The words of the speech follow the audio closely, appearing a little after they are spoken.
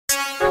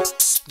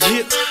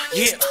Yeah,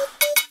 yeah.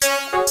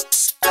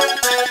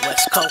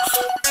 West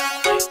Coast.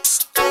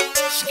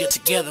 Let's get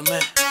together,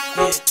 man.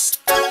 Yeah.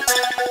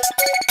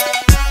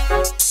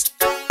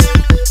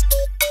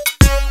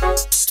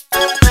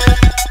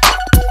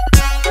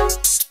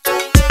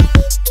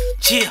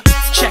 Yeah,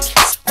 check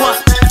it.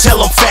 What? Tell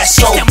them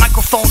Fatsoe. That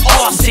microphone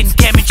arson,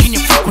 damaging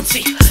your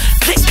frequency.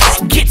 Click,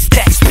 clack, get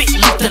stacked, spit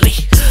lethally.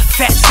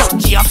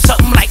 Fatsoe, yeah, I'm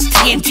something like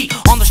TNT.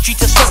 On the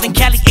streets of Southern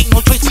Cali, ain't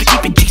no choice but to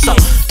keep it G. So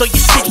throw your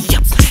city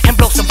up and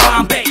blow some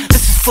Bombay.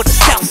 This is for the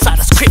South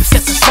Siders, Crips,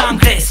 and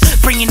Sangres.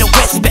 Bringing the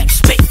West back,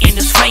 spit in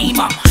this flame.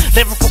 I'm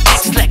lyrical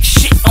X like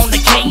shit on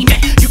the game.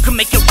 And you can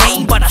make it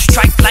rain, but I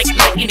strike like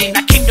lightning.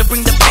 I came to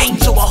bring the pain,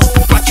 so I hope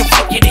you brought your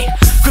bike in it.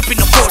 Gripping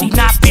the 49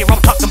 beer,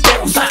 I'm talking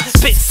barrel size.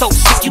 Spit so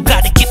sick, you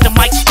gotta get the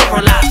mic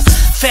sterilized.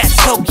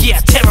 Fatsoe, yeah,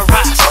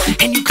 terrorized.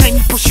 And you claim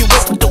you pushing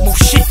weight, but don't move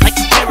shit like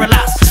you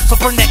paralyzed. So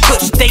burn that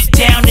kush, stay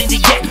down in the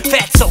yak.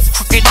 Fatsoe,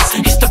 crooked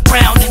up, it's the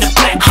brown and the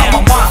black. I'm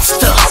a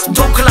monster,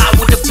 don't collide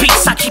with the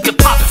beats. I keep it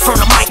poppin' from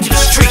the mic to the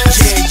streets.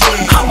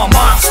 I'm a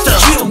monster,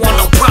 you don't want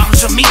no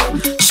problems with me.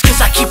 Just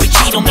cause I keep it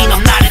G don't mean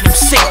I'm not an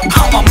MC.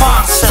 I'm a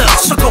monster,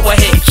 so go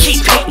ahead,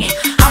 keep hating.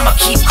 I'ma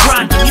keep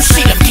grinding, you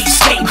see them keep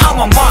skating.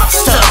 I'm a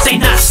monster,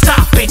 they not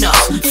stopping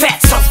us.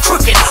 Fatsoe,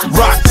 crooked up.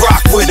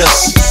 Rock with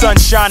us. Sun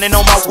shining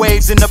on my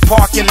waves in the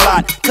parking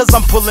lot. Cause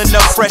I'm pulling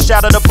up fresh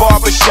out of the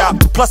barbershop.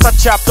 Plus I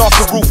chopped off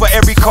the roof of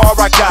every car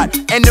I got.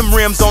 And them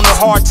rims on the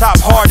hard top,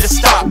 hard to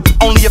stop.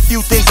 Only a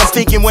few things I'm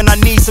thinking when I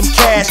need some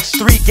cash.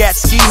 3 gat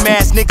ski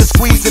mask, niggas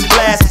squeeze and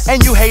blast.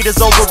 And you haters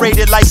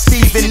overrated like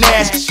Steve and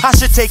Nash. I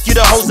should take you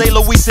to Jose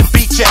Luis and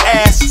beat your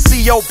ass.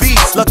 C.O.B.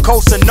 La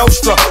Cosa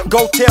Nostra.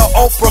 Go tell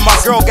Oprah my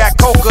girl got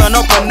coca and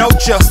Oprah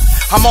Nocha.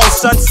 I'm on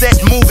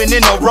Sunset moving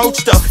in a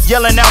roadster.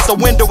 Yelling out the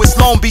window, it's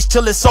Long Beach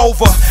till it's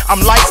over. I'm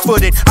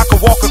light-footed, I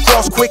could walk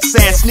across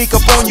quicksand. Sneak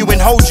up on you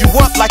and hold you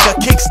up like a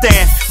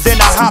kickstand. Then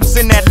I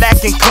hops in that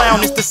lacking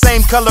clown. It's the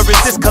same color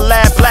as this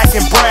collab, black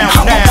and brown.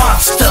 I'm a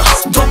monster,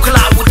 don't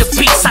collide with the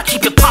beats. I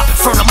keep it poppin'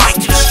 from the mic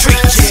to the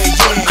streets.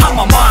 I'm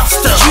a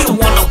monster, you don't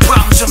want no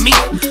problems with me.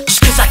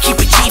 Just cause I keep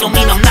it G don't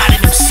mean I'm not an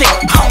MC.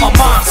 I'm a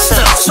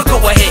monster, so go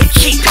ahead,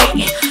 keep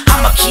hating.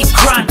 I'ma keep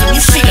grinding,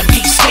 you see them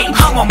keep skating.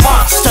 I'm a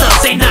monster,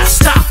 they not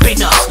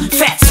stopping us.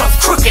 Fatsoe,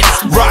 crooked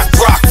up.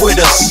 Rock with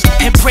us.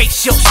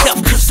 Embrace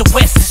yourself cause the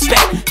West is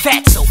back.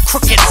 Fatsoe,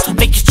 crooked up,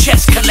 make your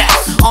chest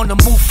collapse. On the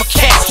move for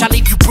cash, I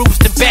leave you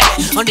bruised and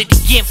battered. Under the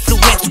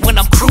influence when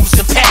I'm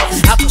cruising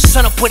past. Out the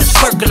sun up with a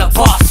circle of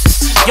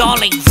bosses. Y'all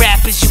ain't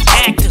rappers, you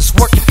actors,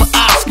 working for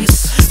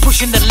Oscars.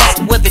 Pushing the lat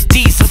where the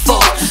D's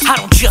involved. I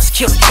don't just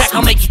kill the track,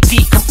 I'll make you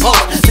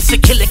decompose. It's a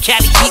killer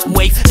Cali heat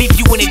wave, leave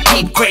you in a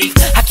deep grave.